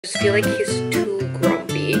I just feel like he's too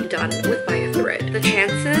grumpy. Done with by a thread. The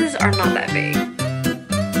chances are not that big.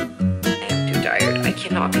 I am too tired. I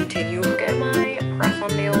cannot continue. Look at my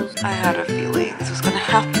press-on nails. I had a feeling this was gonna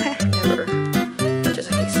happen. Never. Just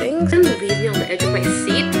facing and leave me on the edge of my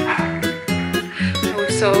seat. I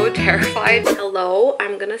was so terrified. Hello,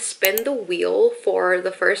 I'm gonna spin the wheel for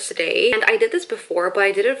the first day. And I did this before, but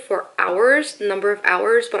I did it for hours, number of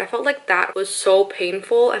hours, but I felt like that was so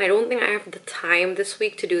painful and I don't think I have the time this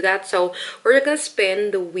week to do that. So we're gonna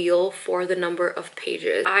spin the wheel for the number of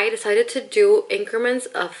pages. I decided to do increments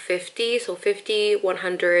of 50, so 50,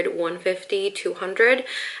 100, 150, 200,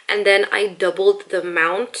 and then I doubled the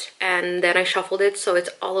amount and then I shuffled it so it's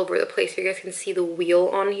all over the place. You guys can see the wheel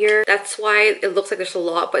on here. That's why it looks like there's a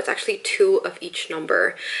lot, but it's actually 2 of each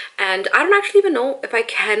number. And I don't actually even know if I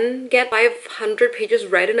can get 500 pages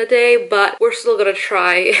read in a day, but we're still gonna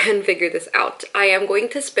try and figure this out. I am going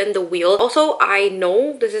to spin the wheel. Also, I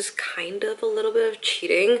know this is kind of a little bit of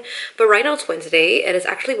cheating, but right now it's Wednesday. It is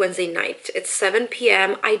actually Wednesday night. It's 7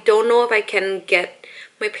 p.m. I don't know if I can get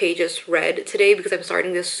my pages read today because I'm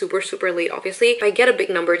starting this super late. Obviously, if I get a big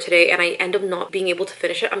number today and I end up not being able to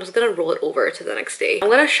finish it, I'm just gonna roll it over to the next day. I'm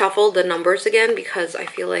gonna shuffle the numbers again because I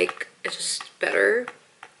feel like it's just better,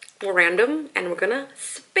 more random, and we're gonna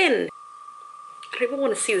spin. I don't even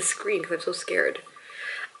want to see the screen because I'm so scared.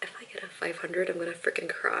 If I get a 500, I'm gonna freaking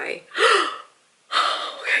cry.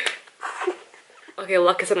 Okay,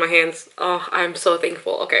 luck is in my hands. Oh, I'm so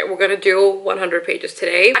thankful. Okay, we're gonna do 100 pages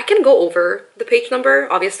today. I can go over the page number,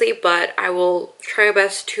 obviously, but I will try my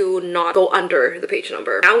best to not go under the page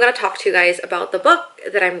number. Now I'm gonna talk to you guys about the book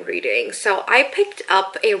that I'm reading. So I picked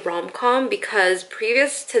up a rom-com because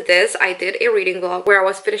previous to this, I did a reading vlog where I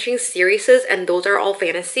was finishing series and those are all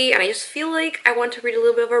fantasy, and I just feel like I want to read a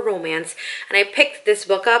little bit of a romance. And I picked this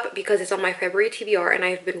book up because it's on my February TBR and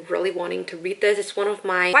I've been really wanting to read this. It's one of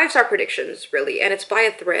my 5-star predictions, really, and it's by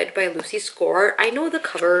a thread by Lucy Score. I know the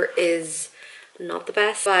cover is not the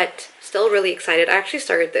best, but still really excited. I actually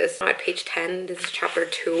started this at page 10. This is chapter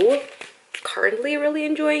 2. Currently really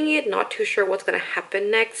enjoying it. Not too sure what's gonna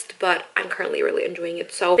happen next, but I'm currently really enjoying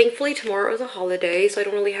it. So thankfully tomorrow is a holiday, so I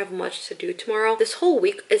don't really have much to do tomorrow. This whole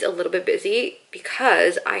week is a little bit busy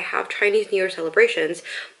because I have Chinese New Year celebrations,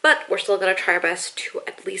 but we're still gonna try our best to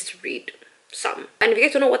at least read some. And if you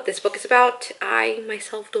guys don't know what this book is about, I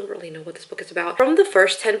myself don't really know what this book is about. From the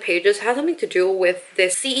first 10 pages, it has something to do with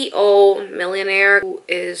this CEO millionaire who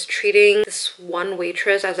is treating this one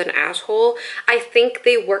waitress as an asshole. I think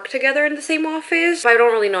they work together in the same office, but I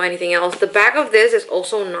don't really know anything else. The back of this is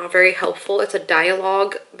also not very helpful. It's a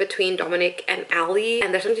dialogue between Dominic and Ali,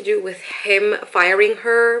 and there's something to do with him firing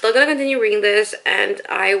her. So I'm gonna continue reading this and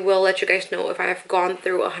I will let you guys know if I've gone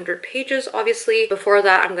through 100 pages, obviously. Before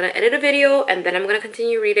that, I'm gonna edit a video and then I'm gonna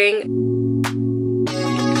continue reading.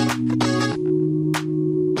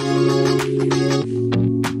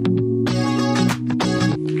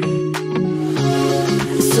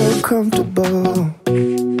 So comfortable,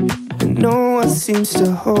 and no one seems to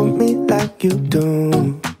hold me like you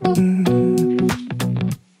do.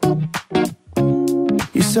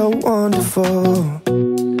 You're so wonderful.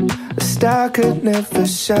 A star could never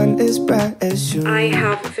shine as bright as you. I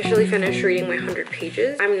have officially finished reading my 100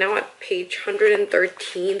 pages. I'm now at page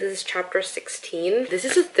 113. This is chapter 16. This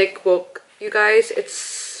is a thick book, you guys.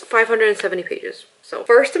 It's 570 pages. So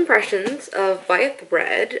first impressions of By a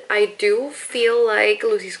Thread, I do feel like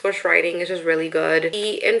Lucy Score's writing is just really good.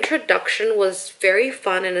 The introduction was very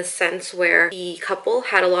fun in a sense where the couple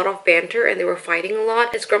had a lot of banter and they were fighting a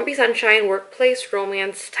lot. It's Grumpy Sunshine, workplace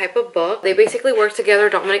romance type of book. They basically work together.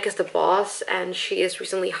 Dominic is the boss and she is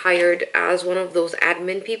recently hired as one of those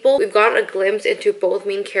admin people. We've got a glimpse into both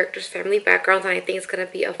main characters' family backgrounds and I think it's gonna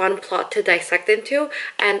be a fun plot to dissect into.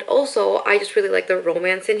 And also, I just really like the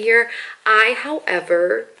romance in here. I, however,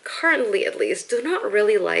 currently at least, do not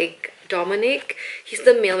really like Dominic. He's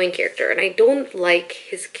the male main character and I don't like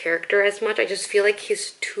his character as much. I just feel like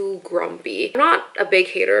he's too grumpy. I'm not a big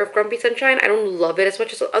hater of Grumpy Sunshine. I don't love it as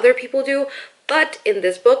much as other people do, but in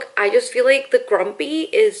this book, I just feel like the grumpy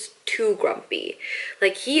is too grumpy.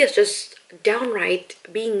 Like, he is just downright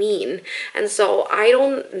being mean, and so I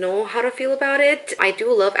don't know how to feel about it. I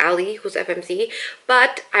do love Ali, who's FMC,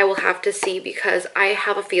 but I will have to see because I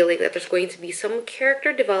have a feeling that there's going to be some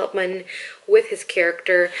character development with his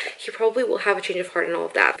character. He probably will have a change of heart and all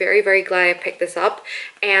of that. Very glad I picked this up,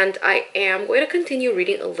 and I am going to continue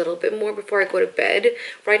reading a little bit more before I go to bed.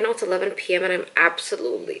 Right now it's 11 p.m. and I'm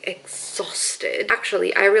absolutely exhausted.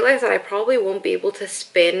 Actually, I realized that I probably won't be able to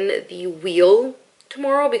spin the wheel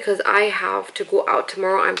tomorrow because I have to go out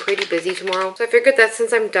tomorrow. I'm pretty busy tomorrow. So I figured that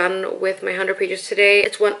since I'm done with my 100 pages today,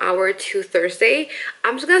 it's 1 hour to Thursday.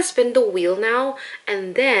 I'm just gonna spin the wheel now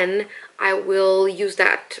and then I will use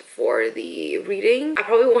that for the reading. I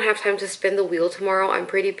probably won't have time to spin the wheel tomorrow. I'm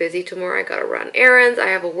pretty busy tomorrow. I gotta run errands. I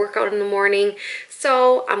have a workout in the morning.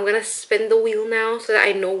 So I'm gonna spin the wheel now so that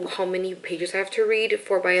I know how many pages I have to read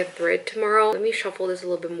for By a Thread tomorrow. Let me shuffle this a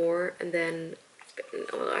little bit more and then spin.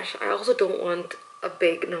 Oh my gosh, I also don't want a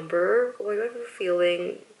big number. Oh, I have a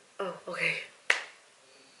feeling. Oh, okay.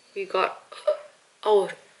 We got,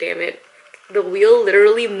 oh, damn it. The wheel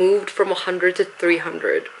literally moved from 100 to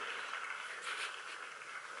 300.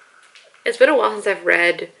 It's been a while since I've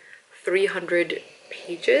read 300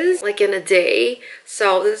 pages, like in a day.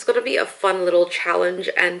 So this is gonna be a fun little challenge,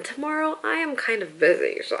 and tomorrow I am kind of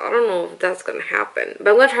busy, so I don't know if that's gonna happen, but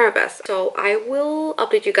I'm gonna try my best. So I will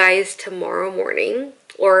update you guys tomorrow morning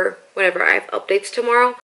or whenever I have updates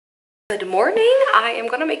tomorrow. Good morning. I am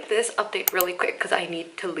gonna make this update really quick because I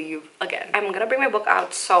need to leave again. I'm gonna bring my book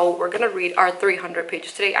out, so we're gonna read our 300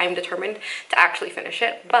 pages today. I'm determined to actually finish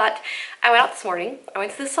it, but I went out this morning. I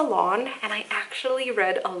went to the salon and I actually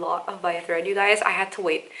read a lot of By a Thread, you guys. I had to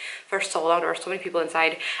wait for so long. There were so many people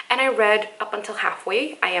inside and I read up until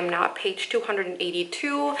halfway. I am now at page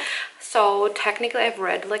 282, so technically I've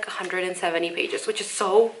read like 170 pages, which is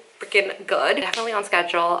so freaking good. Definitely on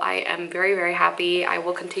schedule. I am very, very happy. I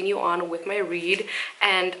will continue on with my read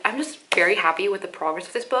and I'm just very happy with the progress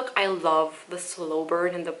of this book. I love the slow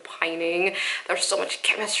burn and the pining. There's so much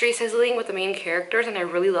chemistry sizzling with the main characters and I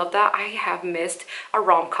really love that. I have missed a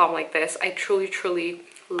rom-com like this. I truly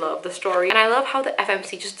love the story, and I love how the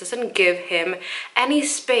FMC just doesn't give him any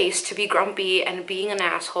space to be grumpy and being an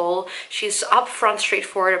asshole. She's upfront,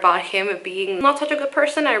 straightforward about him being not such a good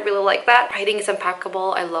person. I really like that. Writing is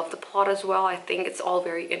impeccable. I love the plot as well. I think it's all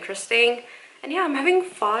very interesting. And yeah, I'm having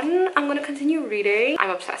fun. I'm gonna continue reading.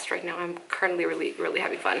 I'm obsessed right now. I'm currently really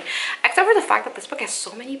having fun. Except for the fact that this book has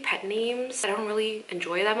so many pet names. I don't really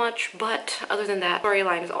enjoy that much, but other than that,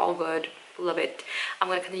 storyline is all good. Love it. I'm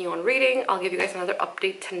gonna continue on reading. I'll give you guys another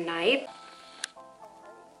update tonight.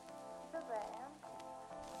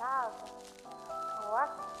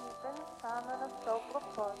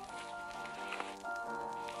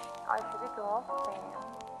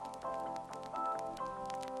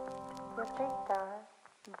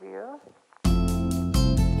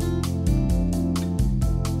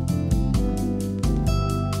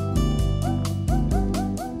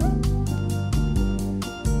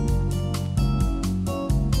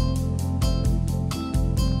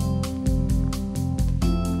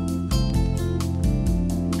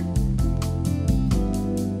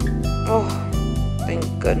 Oh, thank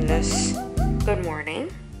goodness. Good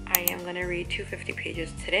morning. I am gonna read 250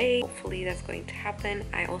 pages today. Hopefully that's going to happen.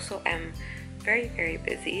 I also am very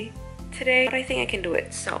busy today, but I think I can do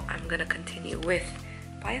it. So I'm gonna continue with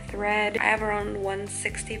By a Thread. I have around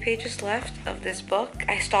 160 pages left of this book.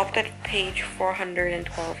 I stopped at page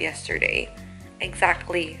 412 yesterday.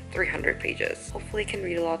 Exactly 300 pages. Hopefully I can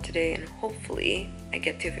read a lot today and hopefully I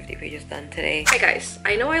get 250 pages done today. Hi guys,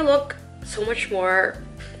 I know I look so much more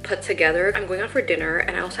put together. I'm going out for dinner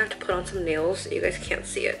and I also have to put on some nails. You guys can't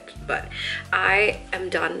see it, but I am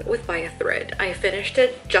done with By a Thread. I finished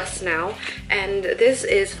it just now and this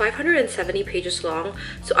is 570 pages long.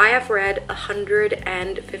 So I have read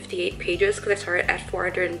 158 pages because I started at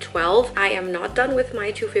 412. I am not done with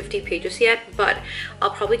my 250 pages yet, but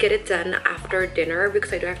I'll probably get it done after dinner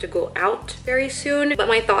because I do have to go out very soon. But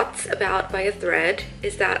my thoughts about By a Thread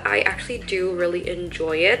is that I actually do really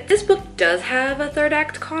enjoy it. This book does have a third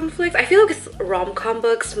act conflict. I feel like with rom-com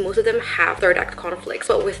books, most of them have third act conflicts,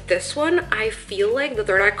 but with this one, I feel like the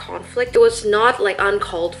third act conflict, it was not like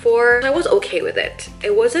uncalled for. I was okay with it.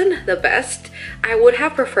 It wasn't the best. I would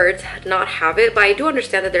have preferred to not have it, but I do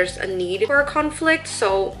understand that there's a need for a conflict.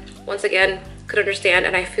 So once again, could understand,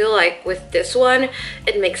 and I feel like with this one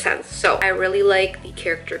it makes sense. So I really like the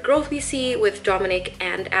character growth we see with Dominic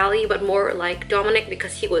and Allie, but more like Dominic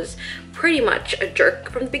because he was pretty much a jerk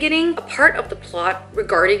from the beginning. A part of the plot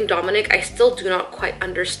regarding Dominic, I still do not quite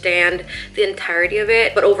understand the entirety of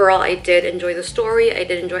it, but overall I did enjoy the story. I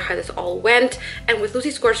did enjoy how this all went, and with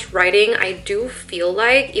Lucy Score's writing, I do feel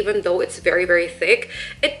like even though it's very thick,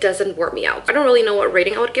 it doesn't wear me out. I don't really know what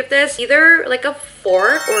rating I would give this, either like a 4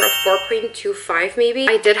 or a 4.25 maybe.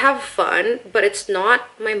 I did have fun, but it's not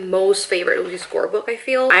my most favorite Lucy Score book, I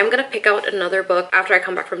feel. I'm gonna pick out another book after I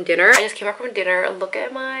come back from dinner. I just came back from dinner. Look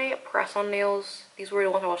at my press-on nails. These were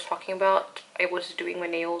the ones I was talking about. I was doing my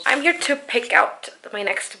nails. I'm here to pick out my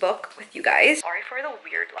next book with you guys. Sorry for the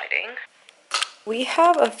weird lighting. We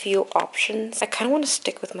have a few options. I kind of want to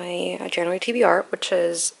stick with my January TBR, which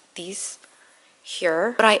is these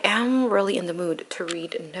here. But I am really in the mood to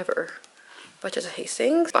read Never by Jessica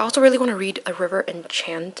Hastings. I also really want to read A River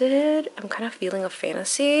Enchanted. I'm kind of feeling a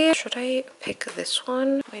fantasy. Should I pick this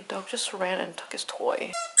one? My dog just ran and took his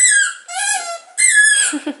toy.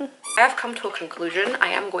 I have come to a conclusion. I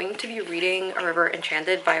am going to be reading A River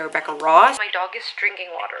Enchanted by Rebecca Ross. My dog is drinking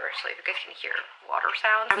water, so if you guys can hear water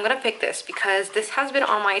sounds. I'm gonna pick this because this has been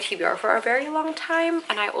on my TBR for a very long time,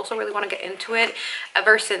 and I also really want to get into it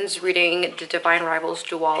ever since reading the Divine Rivals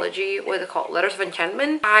duology, what is it called? Letters of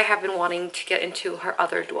Enchantment. I have been wanting to get into her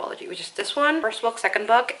other duology, which is this one. First book, second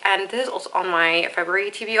book, and this is also on my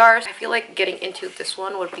February TBR. So I feel like getting into this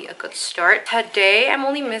one would be a good start. Today, I'm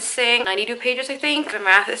only missing 92 pages, I think. The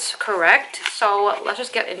math is correct, so let's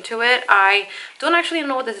just get into it. I don't actually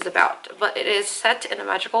know what this is about, but it is set in a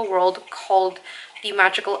magical world called the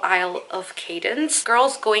Magical Isle of Cadence.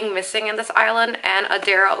 Girls going missing in this island, and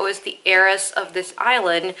Adara, who is the heiress of this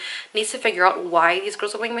island, needs to figure out why these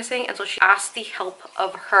girls are going missing, and so she asks the help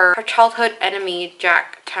of her childhood enemy,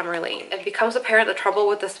 Jack Tamerlane. It becomes apparent the trouble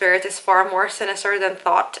with the spirits is far more sinister than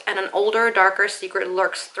thought, and an older, darker secret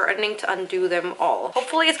lurks, threatening to undo them all.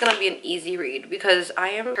 Hopefully it's gonna be an easy read, because I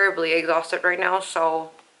am terribly exhausted right now,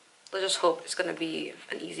 so let's just hope it's gonna be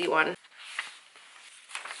an easy one.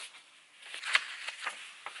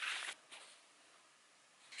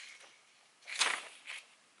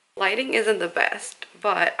 Lighting isn't the best,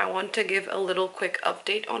 but I want to give a little quick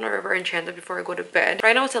update on A River Enchanted before I go to bed.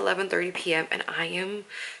 Right now it's 11:30 p.m. and I am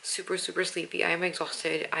super sleepy. I am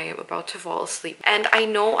exhausted. I am about to fall asleep. And I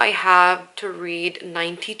know I have to read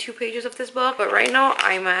 92 pages of this book, but right now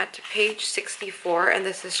I'm at page 64 and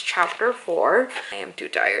this is chapter 4. I am too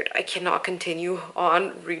tired. I cannot continue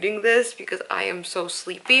on reading this because I am so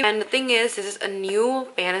sleepy. And the thing is, this is a new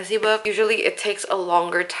fantasy book. Usually it takes a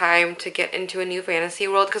longer time to get into a new fantasy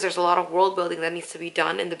world because there's a lot of world building that needs to be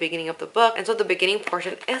done in the beginning of the book, and so the beginning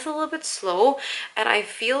portion is a little bit slow, and I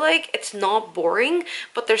feel like it's not boring,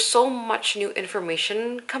 but there's so much new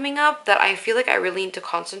information coming up that I feel like I really need to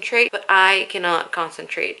concentrate, but I cannot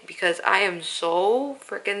concentrate because I am so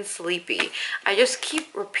freaking sleepy. I just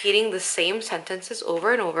keep repeating the same sentences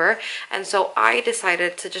over and over, and so I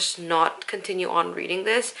decided to just not continue on reading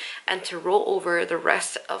this and to roll over the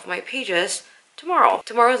rest of my pages tomorrow.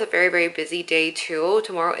 Tomorrow is a very busy day too.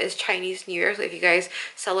 Tomorrow is Chinese New Year, so if you guys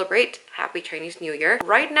celebrate, happy Chinese New Year.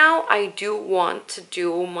 Right now I do want to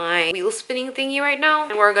do my wheel spinning thingy right now,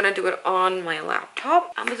 and we're gonna do it on my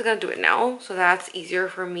laptop. I'm just gonna do it now so that's easier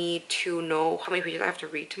for me to know how many pages I have to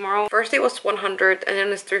read tomorrow. First day was 100 and then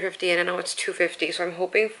it's 350 and then now it's 250, so I'm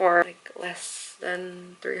hoping for like less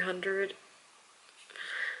than 300.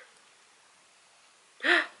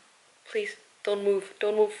 Please don't move,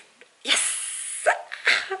 don't move. Yes.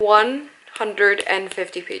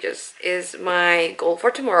 150 pages is my goal for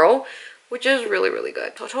tomorrow, which is really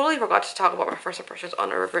good. So I totally forgot to talk about my first impressions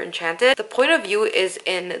on A River Enchanted. The point of view is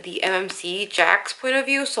in the MMC, Jack's point of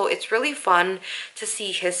view, so it's really fun to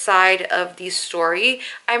see his side of the story.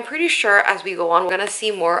 I'm pretty sure as we go on, we're gonna see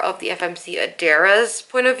more of the FMC Adara's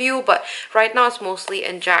point of view, but right now it's mostly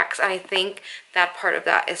in Jack's, and I think that part of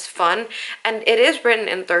that is fun. And it is written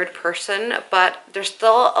in third person, but there's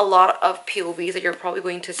still a lot of POVs that you're probably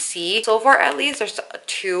going to see. So far at least there's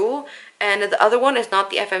 2, and the other one is not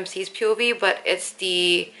the FMC's POV, but it's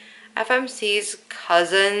the FMC's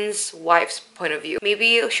cousin's wife's point of view.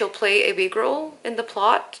 Maybe she'll play a big role in the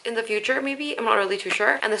plot in the future, maybe. I'm not really too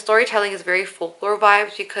sure. And the storytelling is very folklore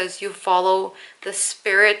vibes because you follow the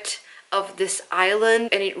spirit of this island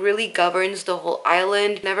and it really governs the whole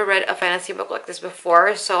island. Never read a fantasy book like this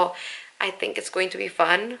before, so I think it's going to be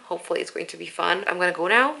fun. Hopefully it's going to be fun. I'm gonna go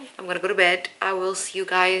now. I'm gonna go to bed. I will see you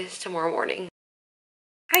guys tomorrow morning.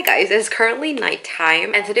 Hi guys, it's currently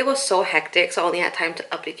nighttime and today was so hectic, so I only had time to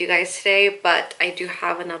update you guys today, but I do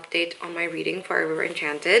have an update on my reading for A River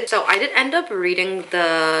Enchanted. So I did end up reading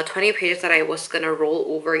the 20 pages that I was gonna roll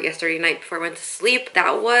over yesterday night before I went to sleep.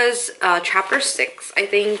 That was chapter 6, I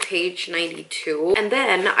think page 92. And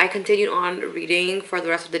then I continued on reading for the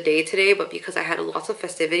rest of the day today, but because I had lots of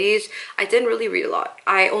festivities, I didn't really read a lot.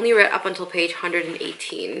 I only read up until page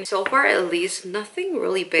 118. So far at least, nothing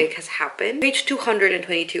really big has happened. Page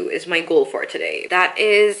 222 is my goal for today. That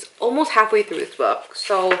is almost halfway through this book,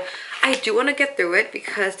 so I do want to get through it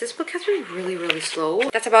because this book has been really slow.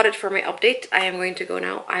 That's about it for my update. I am going to go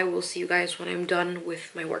now. I will see you guys when I'm done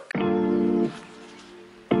with my work.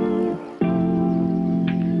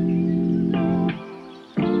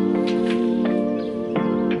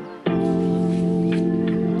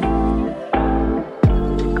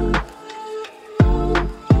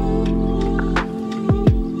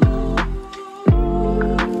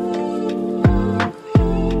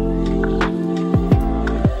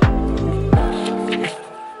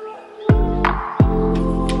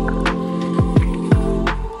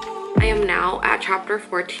 I am now at chapter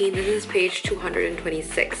 14. This is page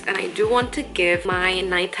 226, and I do want to give my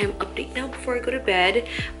nighttime update now before I go to bed,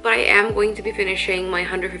 but I am going to be finishing my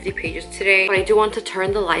 150 pages today. But I do want to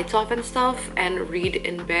turn the lights off and stuff and read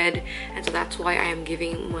in bed, and so that's why I am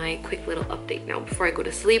giving my quick little update now before I go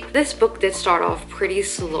to sleep. This book did start off pretty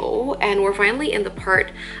slow, and we're finally in the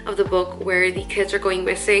part of the book where the kids are going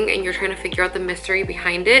missing and you're trying to figure out the mystery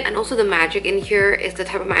behind it. And also the magic in here is the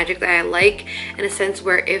type of magic that I like, in a sense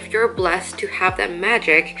where if you're blessed to have that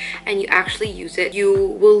magic and you actually use it, you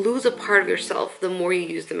will lose a part of yourself the more you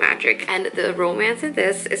use the magic. And the romance in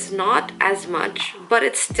this is not as much, but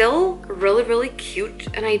it's still really cute,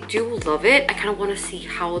 and I do love it. I kind of want to see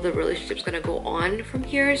how the relationship's gonna go on from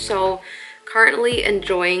here. So currently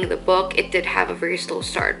enjoying the book. It did have a very slow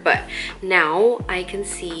start, but now I can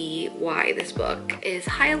see why this book is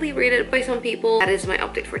highly rated by some people. That is my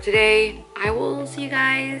update for today. I will see you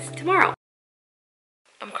guys tomorrow.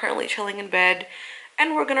 I'm currently chilling in bed,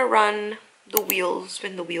 and we're gonna run the wheel,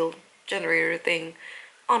 spin the wheel generator thing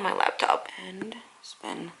on my laptop and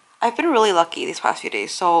spin. I've been really lucky these past few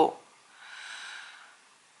days, so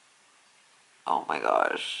oh my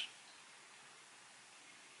gosh.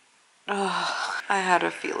 I had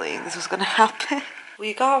a feeling this was gonna happen.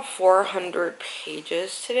 We got 400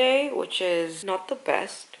 pages today, which is not the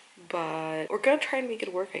best, but we're gonna try and make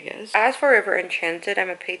it work, I guess. As for River Enchanted, I'm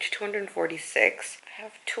at page 246. I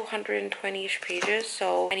have 220-ish pages,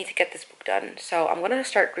 so I need to get this book done. So I'm gonna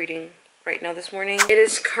start reading right now this morning. It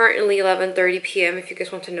is currently 11:30 p.m. if you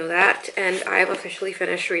guys want to know that, and I have officially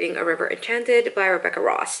finished reading A River Enchanted by Rebecca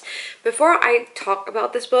Ross. Before I talk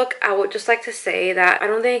about this book, I would just like to say that I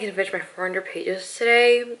don't think I can finish my 400 pages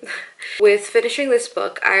today. With finishing this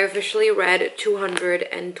book, I officially read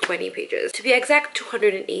 220 pages. To be exact,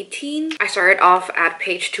 218. I started off at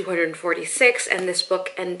page 246, and this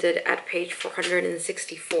book ended at page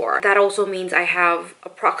 464. That also means I have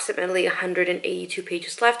approximately 182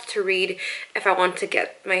 pages left to read if I want to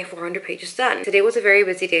get my 400 pages done. Today was a very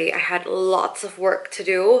busy day. I had lots of work to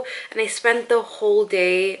do, and I spent the whole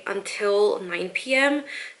day until 9 p.m.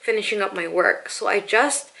 finishing up my work. So I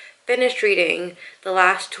just finished reading the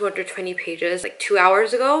last 220 pages like 2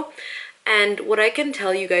 hours ago. And what I can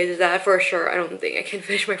tell you guys is that for sure, I don't think I can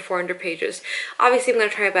finish my 400 pages. Obviously, I'm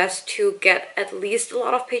going to try my best to get at least a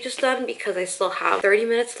lot of pages done because I still have 30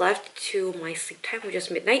 minutes left to my sleep time, which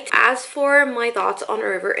is midnight. As for my thoughts on A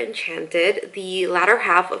River Enchanted, the latter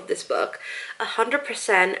half of this book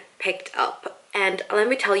 100% picked up. And let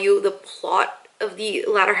me tell you, the plot of the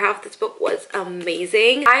latter half of this book was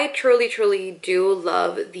amazing. I truly do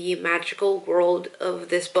love the magical world of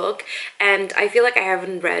this book, and I feel like I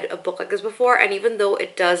haven't read a book like this before. And even though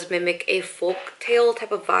it does mimic a folk tale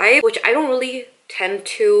type of vibe, which I don't really tend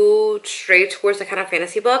to stray towards the kind of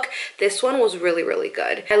fantasy book, this one was really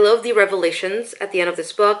good. I love the revelations at the end of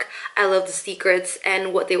this book. I love the secrets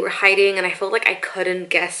and what they were hiding, and I felt like I couldn't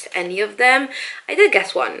guess any of them. I did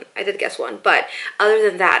guess one, but other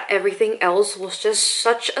than that, everything else was just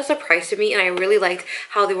such a surprise to me, and I really liked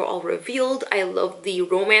how they were all revealed. I love the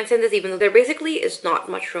romance in this, even though there basically is not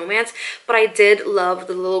much romance, but I did love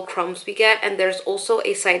the little crumbs we get. And there's also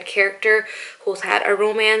a side character who's had a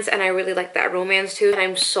romance, and I really like that romance too, and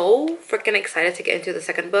I'm so freaking excited to get into the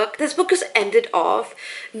second book. This book just ended off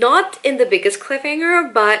not in the biggest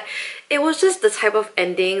cliffhanger, but it was just the type of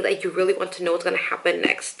ending that you really want to know what's gonna happen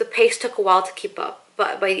next. The pace took a while to keep up,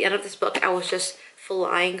 but by the end of this book, I was just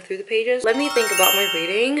flying through the pages. Let me think about my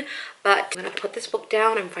reading, but I'm gonna put this book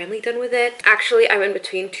down. I'm finally done with it. Actually, I'm in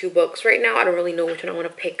between two books right now. I don't really know which one I want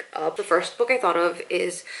to pick up. The first book I thought of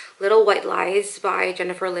is Little White Lies by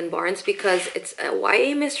Jennifer Lynn Barnes because it's a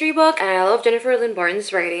YA mystery book, and I love Jennifer Lynn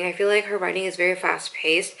Barnes' writing. I feel like her writing is very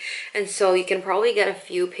fast-paced, and so you can probably get a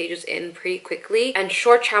few pages in pretty quickly. And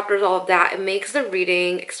short chapters, all of that, it makes the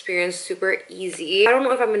reading experience super easy. I don't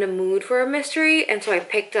know if I'm in a mood for a mystery, and so I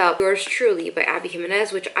picked up Yours Truly by Abby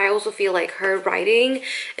Jimenez, which I also feel like her writing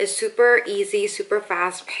is super easy, super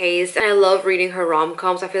fast-paced, and I love reading her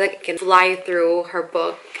rom-coms. I feel like I can fly through her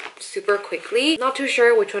book super quickly. Not too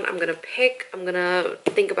sure which one I'm gonna pick. I'm gonna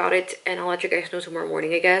think about it, and I'll let you guys know tomorrow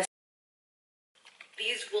morning, I guess.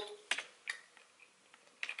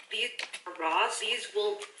 These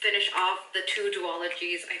will finish off the two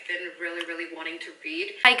duologies I've been really wanting to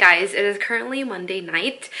read. Hi guys, it is currently Monday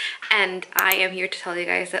night, and I am here to tell you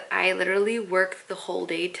guys that I literally worked the whole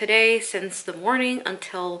day today, since the morning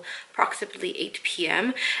until approximately 8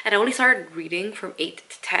 p.m. and I only started reading from 8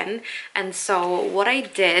 to 10. And so what I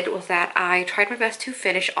did was that I tried my best to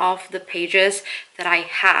finish off the pages that I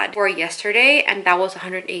had for yesterday, and that was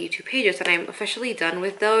 182 pages, and I'm officially done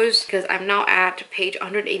with those because I'm now at page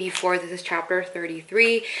 184. This is chapter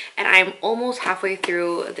 33, and I'm almost halfway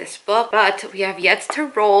through this book, but we have yet to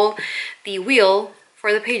roll the wheel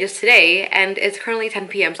for the pages today, and it's currently 10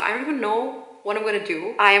 p.m. so I don't even know what I'm gonna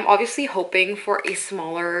do. I am obviously hoping for a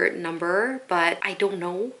smaller number, but I don't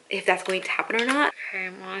know if that's going to happen or not. Okay,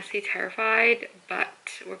 I'm honestly terrified,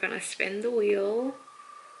 but we're gonna spin the wheel.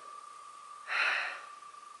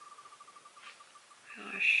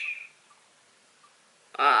 Gosh.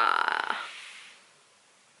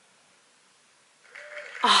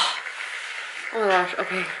 Oh, oh my gosh,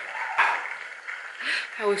 okay.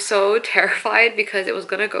 I was so terrified because it was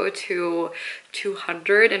gonna go to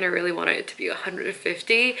 200 and I really wanted it to be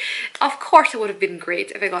 150. Of course it would have been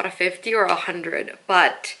great if I got a 50 or 100,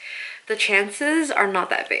 but the chances are not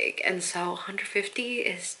that big, and so 150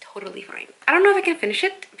 is totally fine. I don't know if I can finish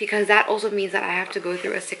it because that also means that I have to go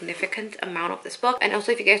through a significant amount of this book. And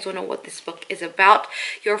also, if you guys don't know what this book is about,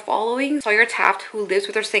 you're following Sawyer Taft, who lives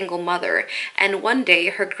with her single mother, and one day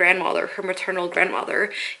her grandmother, her maternal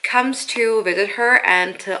grandmother, comes to visit her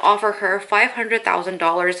and to offer her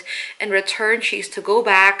 $500,000. In return, she's to go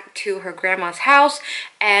back to her grandma's house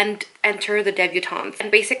and enter the debutantes.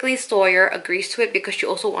 And basically Sawyer agrees to it because she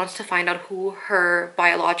also wants to find out who her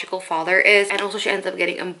biological father is, and also she ends up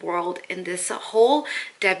getting embroiled in this whole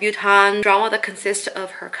debutante drama that consists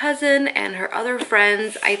of her cousin and her other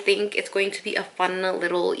friends. I think it's going to be a fun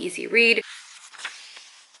little easy read.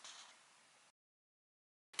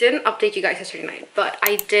 Didn't update you guys yesterday night, but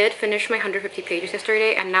I did finish my 150 pages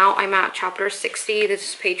yesterday, and now I'm at chapter 60. This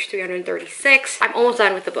is page 336. I'm almost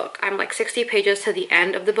done with the book. I'm like 60 pages to the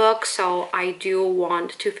end of the book, so I do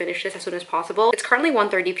want to finish this as soon as possible. It's currently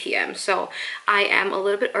 1:30 p.m. so I am a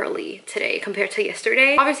little bit early today compared to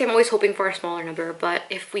yesterday. Obviously I'm always hoping for a smaller number, but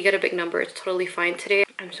if we get a big number, it's totally fine today.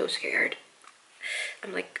 I'm so scared.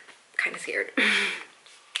 I'm like kind of scared.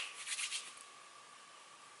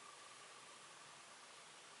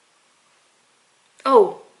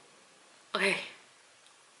 Oh, okay.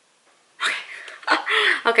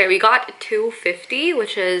 Okay, we got 250,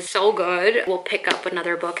 which is so good. We'll pick up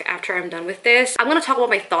another book after I'm done with this. I'm gonna talk about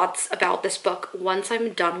my thoughts about this book once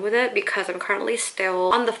I'm done with it because I'm currently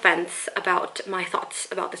still on the fence about my thoughts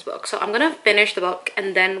about this book. So I'm gonna finish the book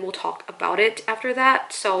and then we'll talk about it after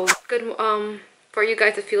that. So good, for you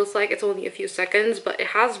guys it feels like it's only a few seconds, but it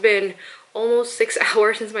has been almost 6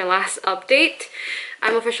 hours since my last update.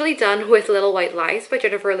 I'm officially done with Little White Lies by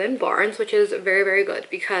Jennifer Lynn Barnes, which is very, very good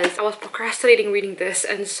because I was procrastinating reading this,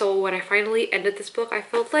 and so when I finally ended this book, I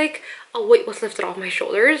felt like a weight was lifted off my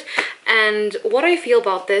shoulders. And what I feel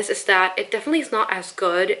about this is that it definitely is not as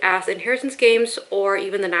good as Inheritance Games or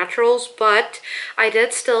even The Naturals, but I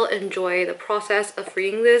did still enjoy the process of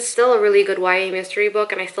reading this. Still a really good YA mystery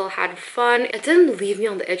book, and I still had fun. It didn't leave me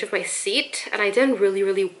on the edge of my seat, and I didn't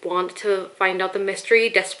really want to find out the mystery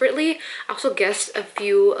desperately. I also guessed a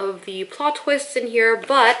few of the plot twists in here,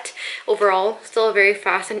 but overall still a very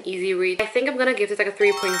fast and easy read. I think I'm gonna give this like a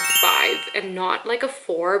 3.5 and not like a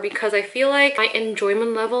 4 because I feel like my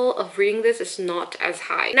enjoyment level of reading this is not as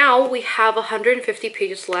high. Now we have 150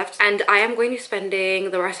 pages left and I am going to be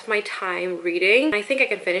spending the rest of my time reading. I think I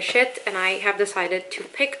can finish it, and I have decided to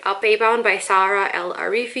pick up Baybound by Sarah El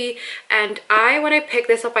Arifi. And when I picked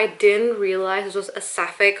this up, I didn't realize this was a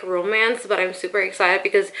sapphic romance, but I'm super excited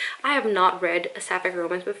because I have not read a sapphic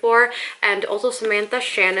romance before. And also Samantha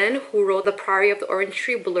Shannon, who wrote the Priory of the Orange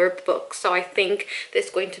Tree blurb book, so I think this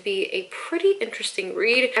is going to be a pretty interesting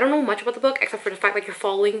read. I don't know much about the book except for the fact that you're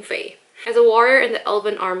following Faye. As a warrior in the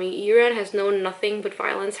Elven army, Iran has known nothing but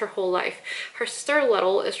violence her whole life. Her sister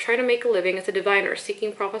Lettel is trying to make a living as a diviner,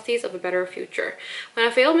 seeking prophecies of a better future. When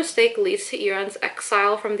a fatal mistake leads to Iran's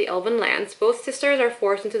exile from the Elven lands, both sisters are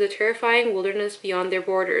forced into the terrifying wilderness beyond their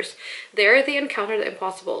borders. There they encounter the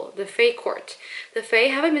impossible, the Fae court. The Fae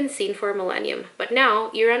haven't been seen for a millennium, but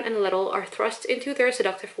now Iran and Lettel are thrust into their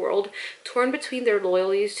seductive world, torn between their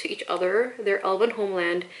loyalties to each other, their Elven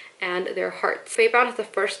homeland, and their hearts. Baybound is the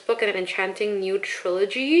first book in an enchanting new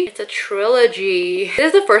trilogy. It's a trilogy.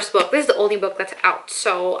 This is the first book. This is the only book that's out,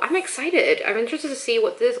 so I'm excited. I'm interested to see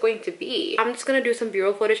what this is going to be. I'm just gonna do some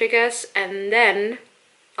B-roll footage, I guess, and then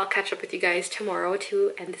I'll catch up with you guys tomorrow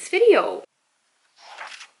to end this video.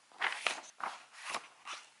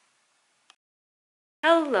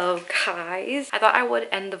 Hello guys! I thought I would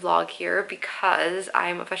end the vlog here because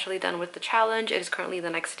I'm officially done with the challenge. It is currently the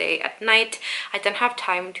next day at night. I didn't have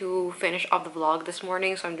time to finish off the vlog this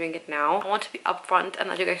morning, so I'm doing it now. I want to be upfront and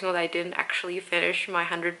let you guys know that I didn't actually finish my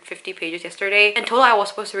 150 pages yesterday. In total, I was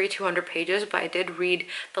supposed to read 200 pages, but I did read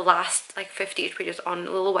the last like 58 pages on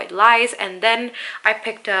Little White Lies, and then I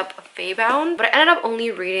picked up Feybound, but I ended up only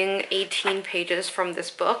reading 18 pages from this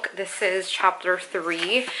book. This is chapter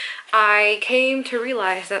 3. I came to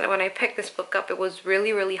realize that when I picked this book up, it was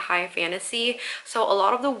really high fantasy, so a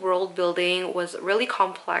lot of the world building was really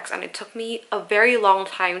complex, and it took me a very long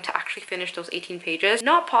time to actually finish those 18 pages.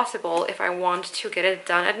 Not possible if I want to get it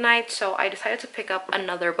done at night, so I decided to pick up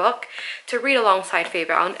another book to read alongside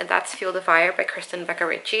Feybound, and that's Feel the Fire by Kristen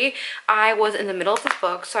Becker-Ritchie. I was in the middle of this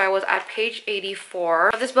book, so I was at page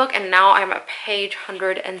 84 of this book, and now I'm at page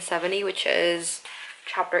 170, which is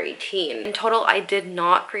chapter 18. In total, I did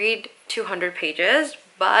not read 200 pages,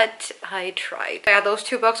 but I tried. Yeah, those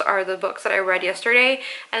two books are the books that I read yesterday,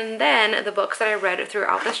 and then the books that I read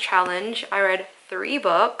throughout this challenge. I read 3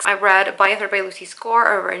 books. I read By a Thread by Lucy Score,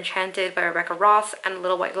 Over Enchanted by Rebecca Ross, and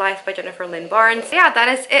Little White Lies by Jennifer Lynn Barnes. Yeah, that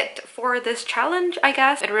is it for this challenge, I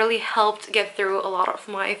guess. It really helped get through a lot of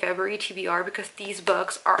my February TBR because these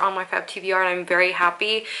books are on my Feb TBR, and I'm very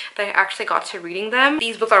happy that I actually got to reading them.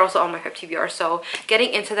 These books are also on my Feb TBR, so getting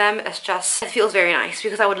into them is just, it feels very nice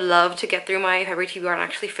because I would love to get through my February TBR and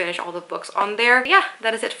actually finish all the books on there. Yeah,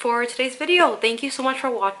 that is it for today's video. Thank you so much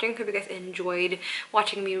for watching. Hope you guys enjoyed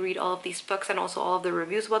watching me read all of these books and also all of the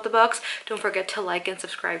reviews about the books. Don't forget to like and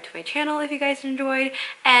subscribe to my channel if you guys enjoyed,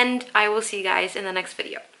 and I will see you guys in the next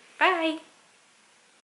video. Bye!